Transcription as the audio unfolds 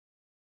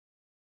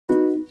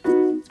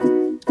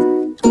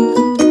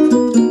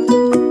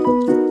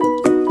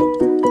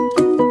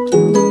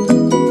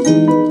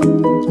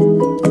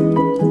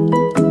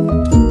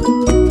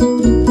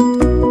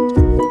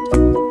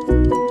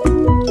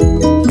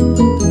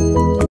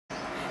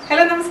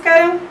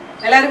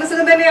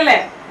സുഖല്ലേ?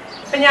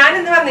 അപ്പൊ ഞാൻ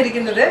ഇന്ന്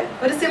വന്നിരിക്കുന്നത്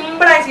ഒരു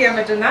സിമ്പിൾ ആയി ചെയ്യാൻ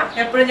പറ്റുന്ന,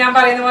 എപ്പോഴും ഞാൻ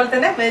പറയുന്ന പോലെ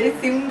തന്നെ വെരി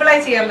സിമ്പിൾ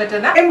ആയി ചെയ്യാൻ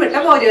പറ്റുന്ന ചെമ്പിട്ട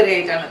മോര് കറി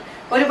ആയിട്ടാണ്.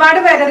 ഒരുപാട്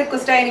പേരെ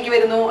റിക്വസ്റ്റ് ആയി എനിക്ക്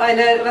വരുന്നു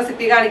അതിന്റെ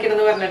റെസിപ്പി കാണിക്കണം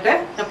എന്ന് പറഞ്ഞിട്ട്.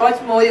 അപ്പോൾ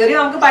മോര് കറി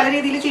നമുക്ക് പല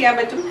രീതിയിൽ ചെയ്യാൻ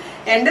പറ്റും.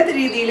 എന്റെ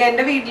രീതിയിൽ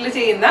എന്റെ വീട്ടിൽ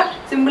ചെയ്യുന്ന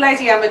സിമ്പിൾ ആയി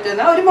ചെയ്യാൻ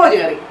പറ്റുന്ന ഒരു മോര്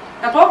കറി.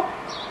 അപ്പോൾ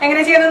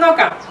എങ്ങനെ ചെയ്യുന്നത്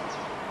നോക്കാം.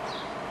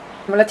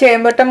 നമ്മളെ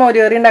ചേമ്പിട്ട മോര്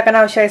കറി ഉണ്ടാക്കാൻ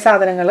ആവശ്യമായ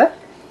സാധനങ്ങൾ: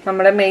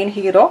 നമ്മുടെ മെയിൻ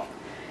ഹീറോ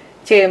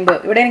ചേമ്പ്.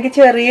 ഇവിടെ എനിക്ക്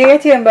ചെറിയ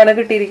ചേമ്പാണ്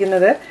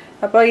കിട്ടിയിരിക്കുന്നത്.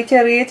 അപ്പോൾ ഈ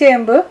ചെറിയ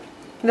ചേമ്പ്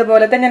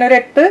ഇതുപോലെ തന്നെ ഞാൻ ഒരു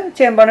 8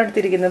 ചേമ്പാണ്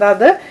എടുത്തിരിക്കുന്നത്.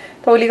 അത്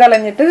തൊലി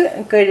കളഞ്ഞിട്ട്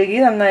കഴുകി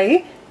നന്നായി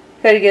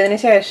കഴുകിയതിന്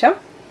ശേഷം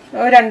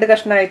 2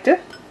 കഷ്ണമായിട്ട്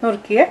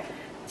നുറുക്കിയ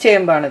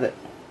ചേമ്പാണിത്.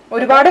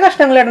 ഒരുപാട്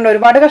കഷ്ണങ്ങൾ ഇടണ്ട.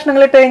 ഒരുപാട്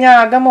കഷ്ണങ്ങൾ ഇട്ട് കഴിഞ്ഞാൽ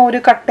ആകെ മോര്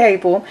കട്ടയായി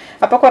പോവും.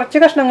 അപ്പോൾ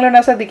കുറച്ച് കഷ്ണങ്ങൾ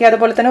ഇടാൻ ശ്രദ്ധിക്കുക.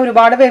 അതുപോലെ തന്നെ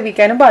ഒരുപാട്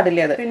വേവിക്കാനും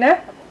പാടില്ല അത്. പിന്നെ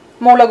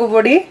മുളക്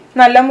പൊടി,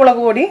 നല്ല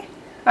മുളക് പൊടി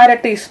 1/2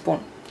 ടീസ്പൂൺ,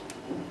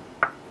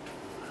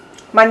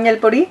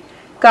 മഞ്ഞൾപ്പൊടി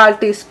 1/4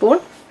 ടീസ്പൂൺ,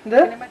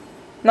 ഇത്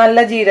നല്ല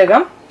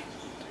ജീരകം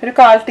ഒരു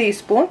 1/4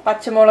 ടീസ്പൂൺ,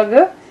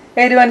 പച്ചമുളക്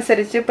എരിവ്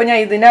അനുസരിച്ച്. ഇപ്പം ഞാൻ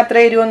ഇതിന് അത്ര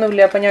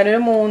എരിവൊന്നുമില്ല, അപ്പം ഞാനൊരു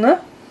 3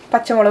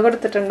 പച്ചമുളക്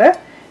എടുത്തിട്ടുണ്ട്.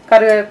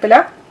 കറിവേപ്പില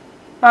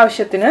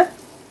ആവശ്യത്തിന്,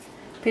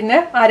 പിന്നെ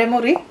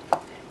അരമുറി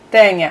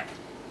തേങ്ങ,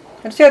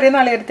 ഒരു ചെറിയ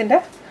നാളികേരത്തിൻ്റെ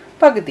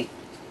പകുതി.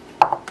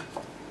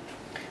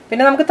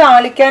 പിന്നെ നമുക്ക്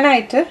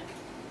താളിക്കാനായിട്ട്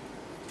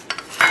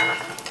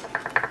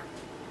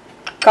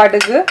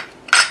കടുക്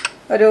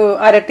ഒരു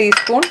 1/2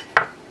 ടീസ്പൂൺ,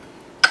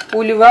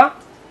 ഉലുവ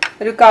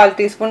ഒരു 1/4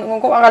 ടീസ്പൂൺ.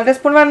 1/4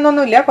 ടീസ്പൂൺ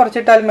വേണമെന്നൊന്നുമില്ല,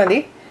 കുറച്ചിട്ടാൽ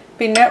മതി.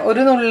 പിന്നെ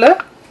ഒരു നുള്ള്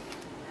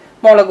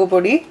മുളക്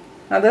പൊടി,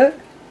 അത്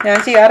ഞാൻ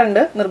ചെയ്യാറുണ്ട്,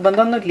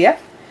 നിർബന്ധമൊന്നുമില്ല.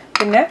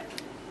 പിന്നെ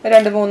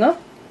 2-3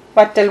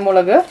 വറ്റൽ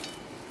മുളക്,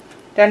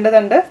 2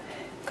 തണ്ട്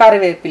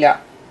കറിവേപ്പില,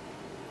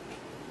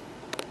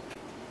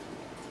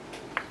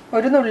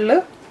 ഒരു നുള്ള്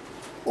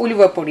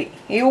ഉലുവപ്പൊടി.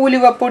 ഈ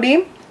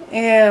ഉലുവപ്പൊടിയും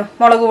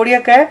മുളക്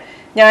പൊടിയൊക്കെ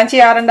ഞാൻ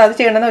ചെയ്യാറുണ്ട്. അത്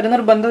ചെയ്യണമെന്ന് ഒരു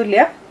നിർബന്ധമില്ല.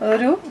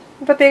 ഒരു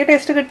പ്രത്യേക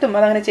ടേസ്റ്റ് കിട്ടും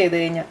അതങ്ങനെ ചെയ്ത്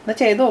കഴിഞ്ഞാൽ. അത്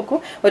ചെയ്ത് നോക്കൂ.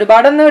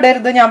 ഒരുപാടൊന്നും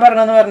ഇടരുത് ഞാൻ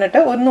പറഞ്ഞതെന്ന് പറഞ്ഞിട്ട്.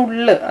 ഒരു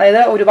നുള്ള്,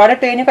 അതായത് ഒരുപാട്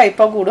ഇട്ട് കഴിഞ്ഞാൽ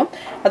കയ്പ കൂടും.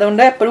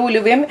 അതുകൊണ്ട് എപ്പോഴും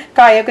ഉലുവയും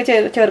കായൊക്കെ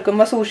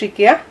ചേർക്കുമ്പോൾ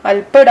സൂക്ഷിക്കുക.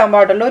 അല്പം ഇടാൻ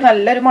പാടുള്ളൂ,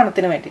 നല്ലൊരു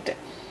മണത്തിന് വേണ്ടിയിട്ട്.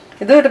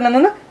 ഇത്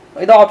ഇടണമെന്ന്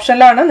ഇത്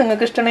ഓപ്ഷനിലാണ്,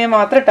 നിങ്ങൾക്ക് ഇഷ്ടമുണ്ടെങ്കിൽ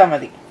മാത്രം ഇട്ടാൽ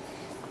മതി.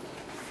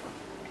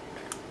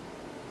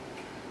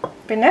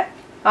 പിന്നെ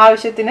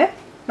ആവശ്യത്തിന്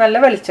നല്ല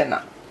വെളിച്ചെണ്ണ,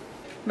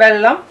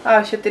 വെള്ളം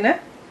ആവശ്യത്തിന്.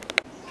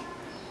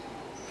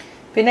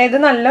 പിന്നെ ഇത്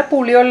നല്ല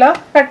പുളിയുള്ള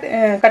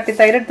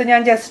കട്ടിത്തൈര് എടുത്ത്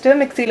ഞാൻ ജസ്റ്റ്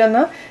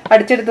മിക്സിയിലൊന്ന്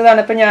അടിച്ചെടുത്തതാണ്.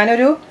 ഇപ്പം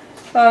ഞാനൊരു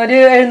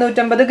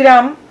 750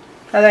 ഗ്രാം,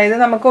 അതായത്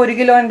നമുക്ക് 1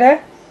 കിലോൻ്റെ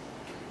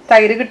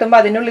തൈര് കിട്ടുമ്പോൾ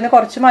അതിനുള്ളിൽ നിന്ന്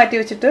കുറച്ച് മാറ്റി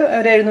വെച്ചിട്ട്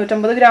ഒരു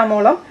 750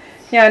 ഗ്രാമോളം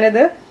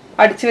ഞാനിത്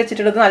അടിച്ച്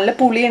വെച്ചിട്ടുള്ളത്. നല്ല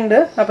പുളിയുണ്ട്.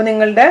 അപ്പോൾ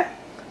നിങ്ങളുടെ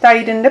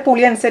തൈരിൻ്റെ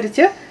പുളി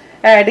അനുസരിച്ച്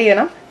ആഡ്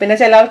ചെയ്യണം. പിന്നെ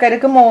ചില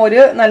ആൾക്കാർക്ക്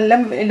മോര് നല്ല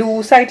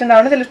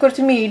ലൂസായിട്ടുണ്ടാവണം, ചിലർക്ക്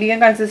കുറച്ച് മീഡിയം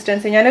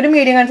കൺസിസ്റ്റൻസി. ഞാനൊരു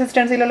മീഡിയം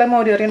കൺസിസ്റ്റൻസിയിലുള്ള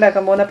മോര് കറി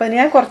ഉണ്ടാക്കാൻ പോകുന്നത്. അപ്പോൾ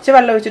ഞാൻ കുറച്ച്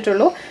വെള്ളം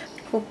ഒഴിച്ചിട്ടുള്ളൂ.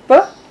 ഉപ്പ്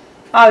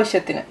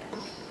ആവശ്യത്തിന്.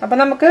 അപ്പം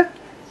നമുക്ക്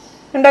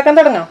ഉണ്ടാക്കാൻ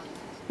തുടങ്ങാം.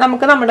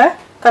 നമുക്ക് നമ്മുടെ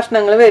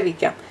കഷ്ണങ്ങൾ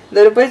വേവിക്കാം.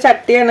 ഇതൊരു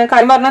ചട്ടിയാണ്.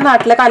 കാര്യം പറഞ്ഞാൽ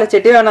നാട്ടിലെ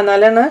കലച്ചട്ടി വേണം,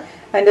 എന്നാലാണ്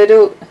അതിൻ്റെ ഒരു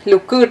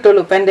ലുക്ക്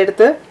കിട്ടുള്ളൂ. ഇപ്പം എൻ്റെ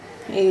അടുത്ത്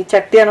ഈ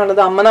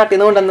ചട്ടിയാണുള്ളത്. അമ്മ നാട്ടിൽ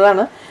നിന്ന്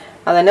കൊണ്ടുവന്നതാണ്.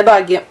 അതന്നെ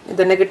ഭാഗ്യം,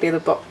 ഇതന്നെ കിട്ടിയത്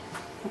ഇപ്പോൾ.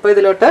 അപ്പോൾ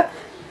ഇതിലോട്ട്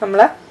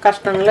നമ്മളെ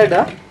കഷ്ണങ്ങൾ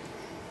ഇടുക.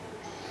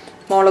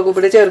 മുളക്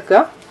പൊടി ചേർക്കുക,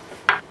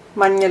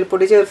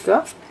 മഞ്ഞൾപ്പൊടി ചേർക്കുക,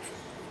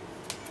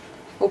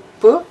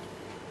 ഉപ്പ്,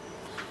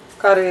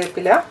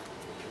 കറിവേപ്പില,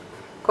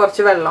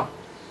 കുറച്ച് വെള്ളം.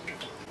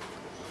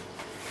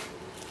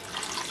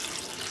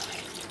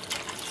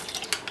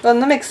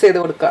 ഇതൊന്ന് മിക്സ് ചെയ്ത്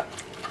കൊടുക്കുക.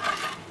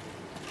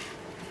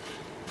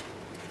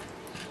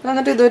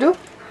 എന്നിട്ട് ഇതൊരു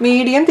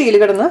മീഡിയം തീയിൽ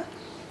കിടന്ന്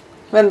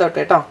വെന്തോട്ടെ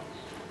കേട്ടോ.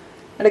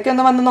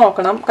 ഇടയ്ക്കൊന്ന് വന്ന്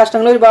നോക്കണം.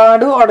 കഷ്ണങ്ങൾ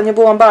ഒരുപാട് ഉടഞ്ഞു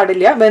പോകാൻ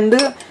പാടില്ല. വെന്ത്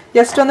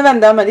ജസ്റ്റ് ഒന്ന്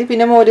വെന്താൽ മതി.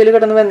 പിന്നെ മോരിൽ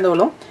കിടന്ന്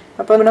വെന്തോളും.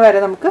 അപ്പോൾ ഇവിടെ വരെ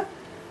നമുക്ക്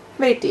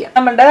വെയിറ്റ് ചെയ്യാം.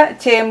 നമ്മുടെ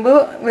ചേമ്പ്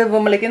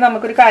വെവുമ്പോഴേക്ക്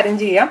നമുക്കൊരു കാര്യം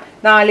ചെയ്യാം.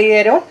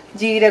 നാളികേരവും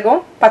ജീരകവും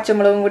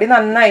പച്ചമുളകും കൂടി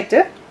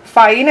നന്നായിട്ട്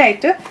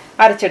ഫൈനായിട്ട്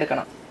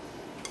അരച്ചെടുക്കണം.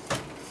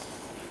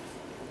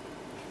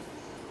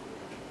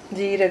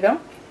 ജീരകം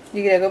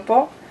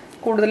ഇപ്പോൾ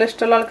കൂടുതൽ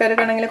ഇഷ്ടമുള്ള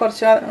ആൾക്കാരൊക്കെ ആണെങ്കിൽ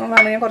കുറച്ച്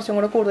വേണമെങ്കിൽ കുറച്ചും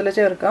കൂടെ കൂടുതൽ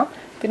ചേർക്കാം.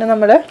 പിന്നെ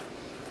നമ്മുടെ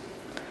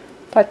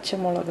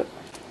പച്ചമുളക്,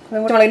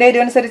 പച്ചമുളകിൻ്റെ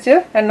എരിവ് അനുസരിച്ച്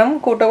എണ്ണം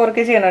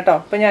കുറയ്ക്കുകയും ചെയ്യണം കേട്ടോ.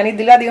 അപ്പോൾ ഞാൻ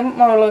ഇതിലധികം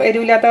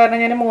എരിവില്ലാത്ത കാരണം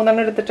ഞാൻ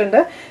 3 എടുത്തിട്ടുണ്ട്.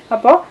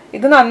 അപ്പോൾ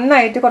ഇത്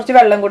നന്നായിട്ട് കുറച്ച്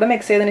വെള്ളം കൂടെ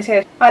മിക്സ് ചെയ്തതിന്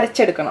ശേഷം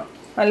അരച്ചെടുക്കണം.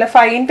 നല്ല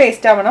ഫൈൻ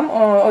പേസ്റ്റ് ആവണം.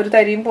 ഒരു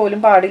തരിയും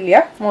പോലും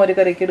പാടില്ല മോര്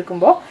കറിക്ക്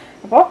എടുക്കുമ്പോൾ.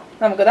 അപ്പോൾ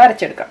നമുക്കത്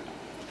അരച്ചെടുക്കാം.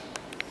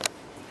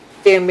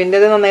 ചേമ്പിൻ്റെ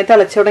ഇത് നന്നായി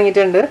തിളച്ച്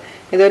തുടങ്ങിയിട്ടുണ്ട്.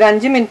 ഇതൊരു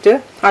 5 മിനിറ്റ്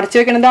അടച്ചു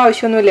വെക്കേണ്ട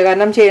ആവശ്യമൊന്നുമില്ല,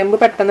 കാരണം ചേമ്പ്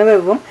പെട്ടെന്ന്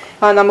വെവും.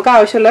 നമുക്ക്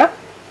ആവശ്യമുള്ള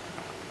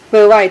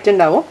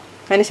വേവായിട്ടുണ്ടാവും.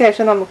 അതിന്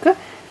ശേഷം നമുക്ക്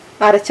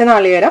അരച്ച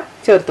നാളികേരം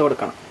ചേർത്ത്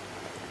കൊടുക്കണം.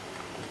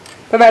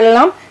 ഇപ്പോൾ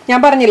വെള്ളം ഞാൻ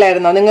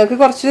പറഞ്ഞില്ലായിരുന്നോ, നിങ്ങൾക്ക്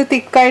കുറച്ച്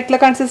തിക്കായിട്ടുള്ള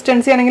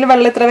കൺസിസ്റ്റൻസി ആണെങ്കിൽ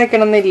വെള്ളം ഇത്ര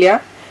വെക്കണം എന്നില്ല.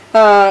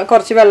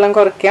 കുറച്ച് വെള്ളം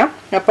കുറയ്ക്കാം.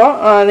 അപ്പോൾ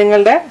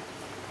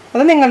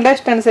നിങ്ങളുടെ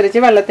ഇഷ്ടം അനുസരിച്ച്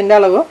വെള്ളത്തിൻ്റെ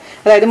അളവ്,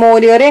 അതായത്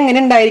മോര് കറി എങ്ങനെ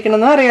ഉണ്ടായിരിക്കണം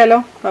എന്ന്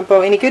അറിയാലോ. അപ്പോൾ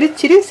എനിക്കൊരു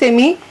ഇച്ചിരി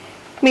സെമി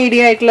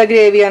മീഡിയം ആയിട്ടുള്ള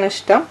ഗ്രേവിയാണ്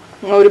ഇഷ്ടം.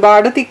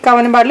 ഒരുപാട്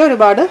തിക്കാവാനും പാടില്ല,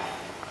 ഒരുപാട്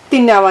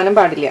തിന്നാവാനും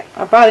പാടില്ല.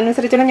 അപ്പോൾ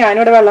അതിനനുസരിച്ചാണ്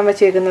ഞാനിവിടെ വെള്ളം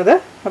വെച്ചേക്കുന്നത്.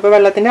 അപ്പോൾ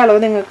വെള്ളത്തിൻ്റെ അളവ്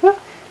നിങ്ങൾക്ക്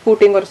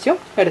കൂട്ടിയും കുറച്ചും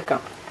എടുക്കാം.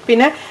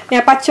 പിന്നെ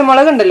ഞാൻ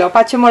പച്ചമുളക് ഉണ്ടല്ലോ,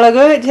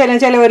 പച്ചമുളക്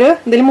ചിലവർ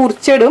ഇതിൽ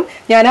മുറിച്ചിടും.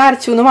 ഞാൻ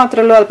അരച്ചു എന്ന്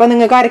മാത്രമേ ഉള്ളൂ. അപ്പോൾ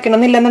നിങ്ങൾക്ക് അരക്കണം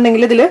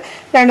എന്നില്ലെന്നുണ്ടെങ്കിൽ ഇതിൽ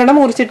രണ്ടെണ്ണം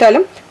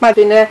മുറിച്ചിട്ടാലും.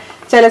 പിന്നെ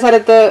ചില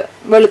സ്ഥലത്ത്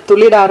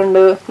വെളുത്തുള്ളി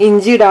ഇടാറുണ്ട്,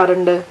 ഇഞ്ചി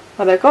ഇടാറുണ്ട്.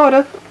 അതൊക്കെ ഓരോ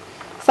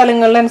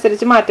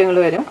സ്ഥലങ്ങളിലനുസരിച്ച് മാറ്റങ്ങൾ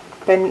വരും.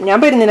 ഞാൻ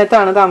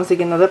പെരുന്നിനത്താണ്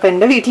താമസിക്കുന്നത്. അപ്പം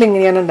എൻ്റെ വീട്ടിൽ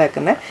ഇങ്ങനെയാണ്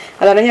ഉണ്ടാക്കുന്നത്.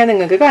 അതാണ് ഞാൻ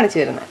നിങ്ങൾക്ക് കാണിച്ചു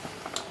തരുന്നത്.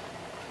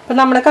 അപ്പം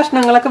നമ്മുടെ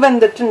കഷ്ണങ്ങളൊക്കെ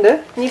വെന്തിട്ടുണ്ട്.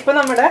 ഇനിയിപ്പോൾ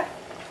നമ്മുടെ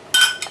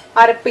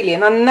അരപ്പില്ലേ,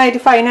 നന്നായിട്ട്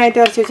ഫൈനായിട്ട്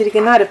അരച്ച്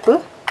വെച്ചിരിക്കുന്ന അരപ്പ്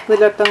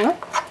ഇതിലോട്ടൊന്ന്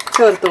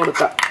ചേർത്ത്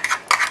കൊടുക്കുക.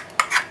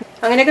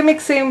 അങ്ങനെയൊക്കെ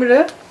മിക്സ് ചെയ്യുമ്പോൾ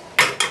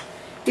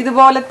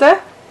ഇതുപോലത്തെ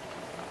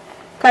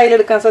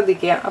കയ്യിലെടുക്കാൻ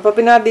ശ്രദ്ധിക്കുക. അപ്പോൾ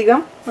പിന്നെ അധികം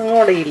അങ്ങ്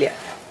ഉടയില്ല.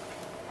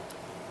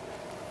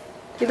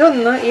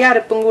 ഇതൊന്ന് ഈ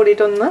അരപ്പും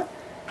കൂടിയിട്ടൊന്ന്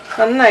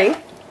നന്നായി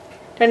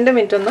 2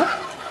 മിനിറ്റ് ഒന്ന്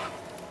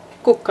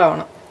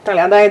കുക്കാവണം.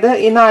 അതായത്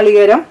ഈ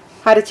നാളികേരം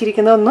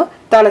അരച്ചിരിക്കുന്നതൊന്ന്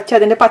തിളച്ച്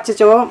അതിൻ്റെ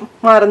പച്ചച്ചുവ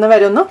മാറുന്ന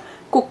വരെ ഒന്ന്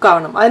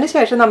കുക്കാവണം.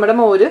 അതിനുശേഷം നമ്മുടെ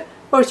മോര്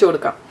ഒഴിച്ചു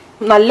കൊടുക്കാം.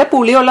 നല്ല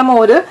പുളിയുള്ള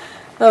മോര്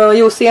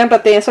യൂസ് ചെയ്യാൻ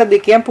പ്രത്യേകം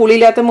ശ്രദ്ധിക്കുക.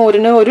 പുളിയില്ലാത്ത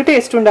മോരിന് ഒരു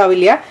ടേസ്റ്റും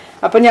ഉണ്ടാവില്ല.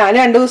 അപ്പം ഞാൻ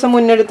 2 ദിവസം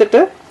മുന്നെടുത്തിട്ട്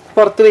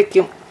പുറത്ത്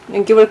വെക്കും.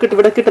 എനിക്ക്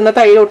ഇവിടെ കിട്ടുന്ന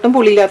തൈര് ഒട്ടും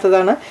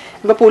പുളിയില്ലാത്തതാണ്.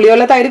 ഇപ്പം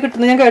പുളിയുള്ള തൈര്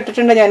കിട്ടുന്നത് ഞാൻ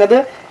കേട്ടിട്ടുണ്ട്. ഞാനത്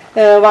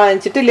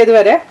വാങ്ങിച്ചിട്ടില്ല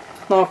ഇതുവരെ.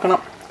 നോക്കണം.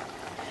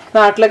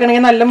 നാട്ടിലൊക്കെ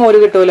ആണെങ്കിൽ നല്ല മോര്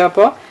കിട്ടുമല്ലോ.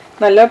 അപ്പോൾ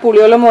നല്ല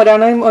പുളിയുള്ള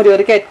മോരാണ്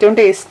മോരുകറിക്ക് ഏറ്റവും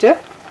ടേസ്റ്റ്.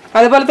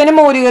 അതുപോലെ തന്നെ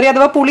മോരുകറി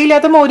അഥവാ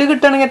പുളിയില്ലാത്ത മോര്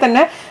കിട്ടുകയാണെങ്കിൽ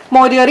തന്നെ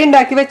മോരുകറി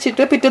ഉണ്ടാക്കി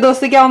വെച്ചിട്ട് പിറ്റേ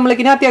ദിവസത്തേക്ക്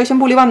ആകുമ്പോഴേക്കിനും അത്യാവശ്യം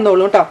പുളി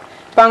വന്നോളൂ കേട്ടോ.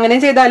 അപ്പം അങ്ങനെ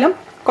ചെയ്താലും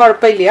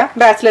കുഴപ്പമില്ല.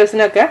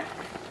 ബാച്ചിലേഴ്സിനൊക്കെ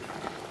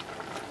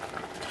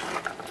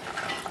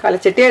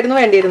കലച്ചട്ടിയായിരുന്നു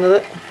വേണ്ടിയിരുന്നത്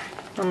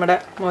നമ്മുടെ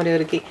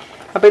മോരുകറിക്ക്.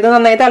 അപ്പോൾ ഇത്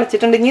നന്നായി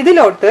തിളച്ചിട്ടുണ്ടെങ്കിൽ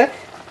ഇതിലോട്ട്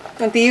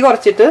തീ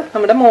കുറച്ചിട്ട്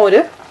നമ്മുടെ മോര്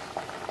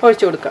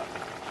ഒഴിച്ചു കൊടുക്കാം.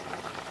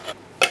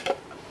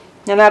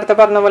 ഞാൻ നേരത്തെ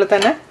പറഞ്ഞ പോലെ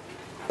തന്നെ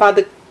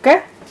പതുക്കെ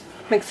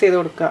മിക്സ് ചെയ്ത്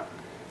കൊടുക്കുക.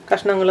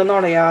 കഷ്ണങ്ങളൊന്നും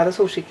ഉടയാതെ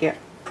സൂക്ഷിക്കുക.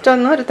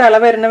 ഇഷ്ടമൊന്ന് ഒരു തിള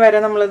വരുന്ന വരെ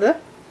നമ്മളിത്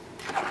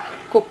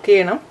കുക്ക്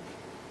ചെയ്യണം.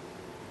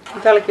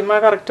 തിളയ്ക്കുമ്പോൾ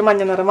കറക്റ്റ്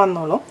മഞ്ഞ നിറം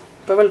വന്നോളും.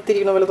 ഇപ്പോൾ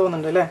വെളുത്തിരിക്കുന്ന പോലെ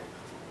തോന്നുന്നുണ്ട് അല്ലേ?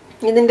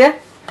 ഇതിൻ്റെ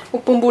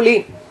ഉപ്പും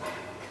പുളിയും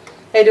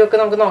എരിവൊക്കെ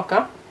നമുക്ക്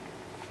നോക്കാം.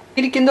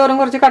 ഇരിക്കും തോറും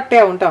കുറച്ച്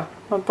കട്ടയാവും കേട്ടോ.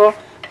 അപ്പോൾ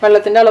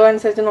വെള്ളത്തിൻ്റെ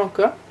അളവനുസരിച്ച്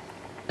നോക്കുക.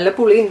 നല്ല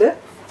പുളിയുണ്ട്,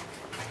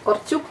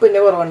 കുറച്ച് ഉപ്പിൻ്റെ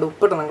കുറവുണ്ട്.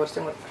 ഉപ്പിടണം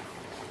കുറച്ചും കൂടി.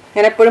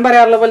 ഞാൻ എപ്പോഴും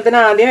പറയാറുള്ള പോലെ തന്നെ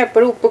ആദ്യം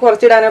എപ്പോഴും ഉപ്പ്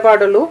കുറച്ചിടാനേ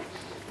പാടുള്ളൂ.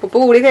 ഉപ്പ്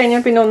കൂടി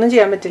കഴിഞ്ഞാൽ പിന്നെ ഒന്നും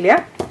ചെയ്യാൻ പറ്റില്ല.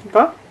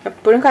 അപ്പോൾ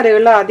എപ്പോഴും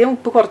കറികളിൽ ആദ്യം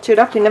ഉപ്പ്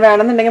കുറച്ചിടാം. പിന്നെ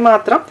വേണമെന്നുണ്ടെങ്കിൽ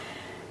മാത്രം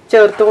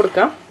ചേർത്ത്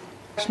കൊടുക്കാം.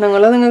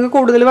 കഷ്ണങ്ങൾ നിങ്ങൾക്ക്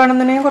കൂടുതൽ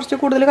വേണമെന്നുണ്ടെങ്കിൽ കുറച്ച്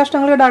കൂടുതൽ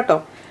കഷ്ണങ്ങൾ ഇടാം കേട്ടോ.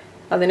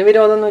 അതിന്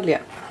വിരോധമൊന്നുമില്ല.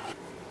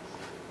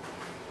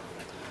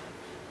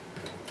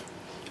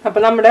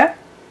 അപ്പം നമ്മുടെ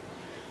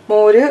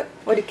മോര്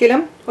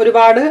ഒരിക്കലും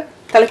ഒരുപാട്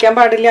തിളയ്ക്കാൻ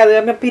പാടില്ല.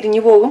 അത്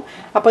പിരിഞ്ഞു പോകും.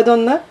 അപ്പോൾ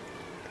ഇതൊന്ന്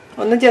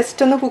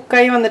ജസ്റ്റ് ഒന്ന്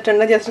കുക്കായി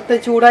വന്നിട്ടുണ്ട്. ജസ്റ്റ്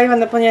ചൂടായി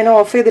വന്നപ്പോൾ ഞാൻ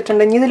ഓഫ്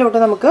ചെയ്തിട്ടുണ്ട്. ഇനി ഇതിലോട്ട്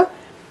നമുക്ക്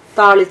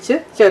താളിച്ച്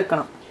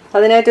ചേർക്കണം.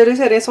 അതിനായിട്ടൊരു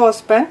ചെറിയ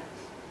സോസ് പാൻ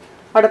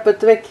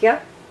അടുപ്പത്ത് വെക്കുക.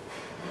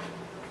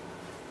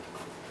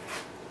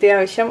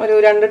 അത്യാവശ്യം ഒരു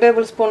 2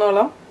 ടേബിൾ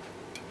സ്പൂണോളം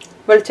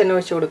വെളിച്ചെണ്ണ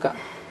ഒഴിച്ച് കൊടുക്കുക.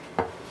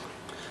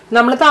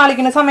 നമ്മൾ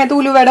താളിക്കുന്ന സമയത്ത്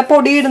ഉലുവയുടെ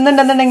പൊടി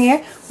ഇടുന്നുണ്ടെന്നുണ്ടെങ്കിൽ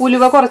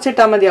ഉലുവ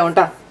കുറച്ചിട്ടാൽ മതിയാവും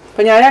കേട്ടോ.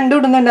 അപ്പോൾ ഞാൻ 2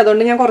 ഇടുന്നുണ്ട്.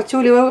 അതുകൊണ്ട് ഞാൻ കുറച്ച്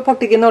ഉലുവ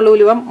പൊട്ടിക്കുന്നുള്ളൂ.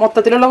 ഉലുവ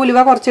മൊത്തത്തിലുള്ള ഉലുവ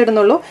കുറച്ച്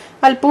ഇടുന്നുള്ളൂ.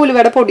 അല്പം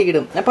ഉലുവയുടെ പൊടി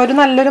ഇടും. അപ്പോൾ ഒരു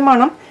നല്ലൊരു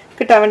മണം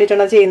കിട്ടാൻ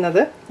വേണ്ടിയിട്ടാണ്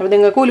ചെയ്യുന്നത്. അപ്പോൾ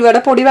നിങ്ങൾക്ക്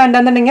ഉലുവയുടെ പൊടി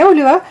വേണ്ടെന്നുണ്ടെങ്കിൽ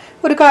ഉലുവ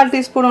ഒരു 1/4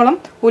 ടീസ്പൂണോളം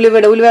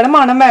ഉലുവയുടെ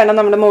മണം വേണം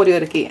നമ്മുടെ മോര്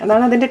കറിക്ക്.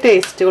 അതാണ് അതിൻ്റെ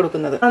ടേസ്റ്റ്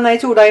കൊടുക്കുന്നത്. നന്നായി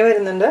ചൂടായി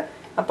വരുന്നുണ്ട്.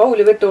 അപ്പോൾ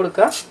ഉലുവ ഇട്ട്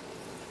കൊടുക്കുക.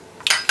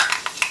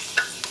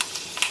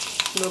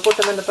 ഉലുവ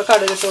പൊട്ടുന്നുണ്ട്. ഇപ്പോൾ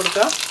കടുക് ഇട്ട്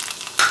കൊടുക്കുക.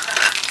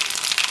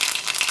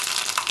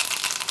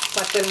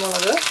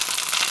 പച്ചമുളക്,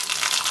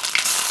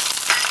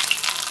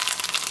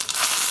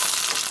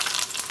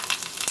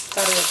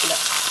 കറിവേപ്പില,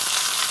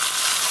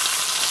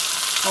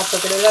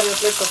 മൊത്തത്തിൽ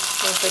കറിവേപ്പില ഇട്ടോ,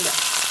 കുഴപ്പമില്ല.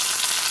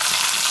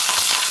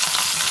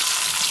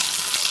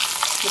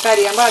 ഇത്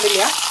കരിയാൻ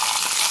പാടില്ല.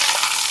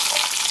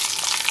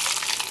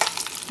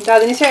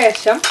 അതിന്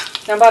ശേഷം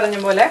ഞാൻ പറഞ്ഞ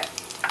പോലെ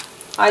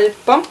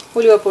അല്പം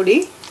ഉലുവപ്പൊടി,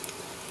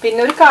 പിന്നെ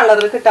ഒരു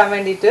കളർ കിട്ടാൻ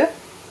വേണ്ടിയിട്ട്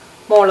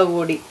മുളക്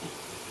പൊടി.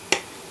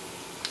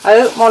 അത്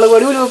മുളക്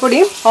പൊടി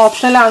ഉലുവപ്പൊടിയും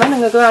ഓപ്ഷണലാണ്.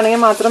 നിങ്ങൾക്ക്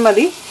വേണമെങ്കിൽ മാത്രം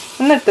മതി.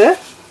 എന്നിട്ട്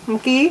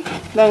നമുക്ക് ഈ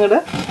ഇതങ്ങോട്ട്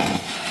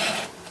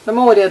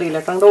മോര്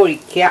കറിയിലോട്ട് അങ്ങോട്ട്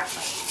ഒഴിക്കുക.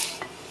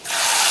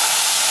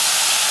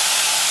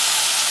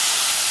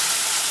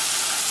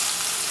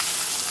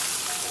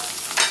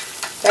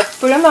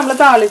 എപ്പോഴും നമ്മൾ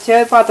താളിച്ച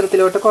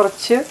പാത്രത്തിലോട്ട്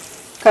കുറച്ച്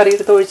കറി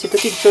എടുത്ത് ഒഴിച്ചിട്ട്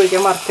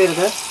തിരിച്ചൊഴിക്കാൻ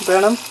മറക്കരുത്.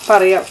 വേണം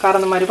പറയാം,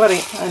 കാരണന്മാർ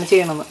പറയും അങ്ങനെ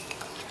ചെയ്യണമെന്ന്.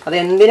 അത്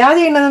എന്തിനാ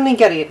ചെയ്യണമെന്ന്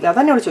എനിക്കറിയില്ല.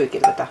 അതന്നോട്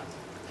ചോദിക്കരുത് കേട്ടോ.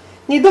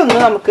 ഇതൊന്ന്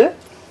നമുക്ക്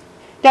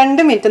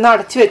 2 മിനിറ്റ് ഒന്ന്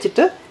അടച്ചു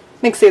വെച്ചിട്ട്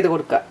മിക്സ് ചെയ്ത്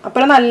കൊടുക്കുക.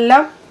 അപ്പോൾ നല്ല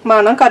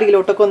മണം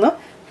കറിയിലോട്ടൊക്കെ ഒന്ന്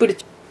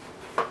പിടിച്ചു.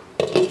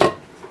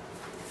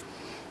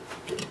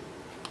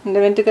 2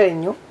 മിനിറ്റ്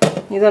കഴിഞ്ഞു.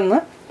 ഇതൊന്ന്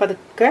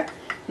പതുക്കെ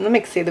ഒന്ന്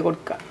മിക്സ് ചെയ്ത്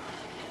കൊടുക്കുക.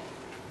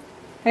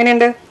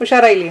 എങ്ങനെയുണ്ട്?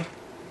 ഉഷാറായില്ലേ?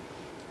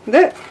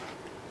 ഇത്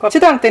കുറച്ച്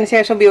തണുത്തതിന്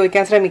ശേഷം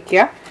ഉപയോഗിക്കാൻ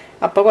ശ്രമിക്കുക.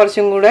 അപ്പോൾ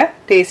കുറച്ചും കൂടെ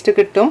ടേസ്റ്റ്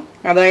കിട്ടും.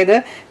 അതായത്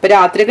ഇപ്പോൾ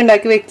രാത്രിയൊക്കെ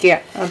ഉണ്ടാക്കി വെക്കുക,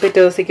 പിറ്റേ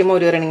ദിവസത്തേക്ക്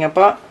മോര് കറിയാണെങ്കിൽ.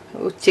 അപ്പോൾ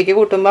ഉച്ചയ്ക്ക്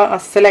കൂട്ടുമ്പോൾ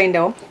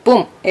അസലായിട്ടുണ്ടാവും.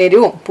 ഉപ്പും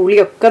എരിവും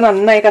പുളിയൊക്കെ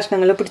നന്നായി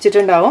കഷ്ണങ്ങൾ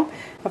പിടിച്ചിട്ടുണ്ടാവും.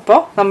 അപ്പോൾ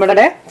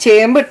നമ്മുടെ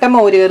ചേമ്പിട്ട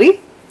മോര് കറി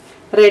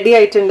റെഡി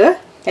ആയിട്ടുണ്ട്.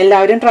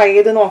 എല്ലാവരും ട്രൈ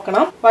ചെയ്ത്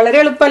നോക്കണം. വളരെ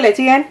എളുപ്പമല്ലേ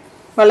ചെയ്യാൻ?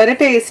 വളരെ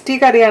ടേസ്റ്റി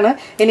കറിയാണ്.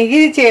 എനിക്ക്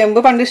ചേമ്പ്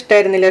പണ്ട്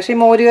ഇഷ്ടമായിരുന്നില്ല, പക്ഷേ ഈ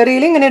മോര്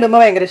കറിയിൽ ഇങ്ങനെ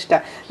ഇടുമ്പോൾ ഭയങ്കര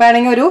ഇഷ്ടമാണ്.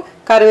 വേണമെങ്കിൽ ഒരു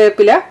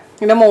കറിവേപ്പില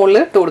ഇതിൻ്റെ മുകളിൽ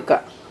ഇട്ട് കൊടുക്കുക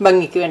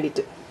ഭംഗിക്ക്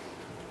വേണ്ടിയിട്ട്.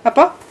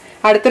 അപ്പോൾ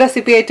അടുത്ത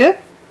റെസിപ്പി ആയിട്ട്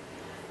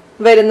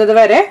വരുന്നത്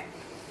വരെ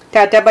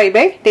Tata bye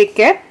bye, take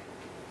care,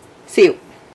 see you.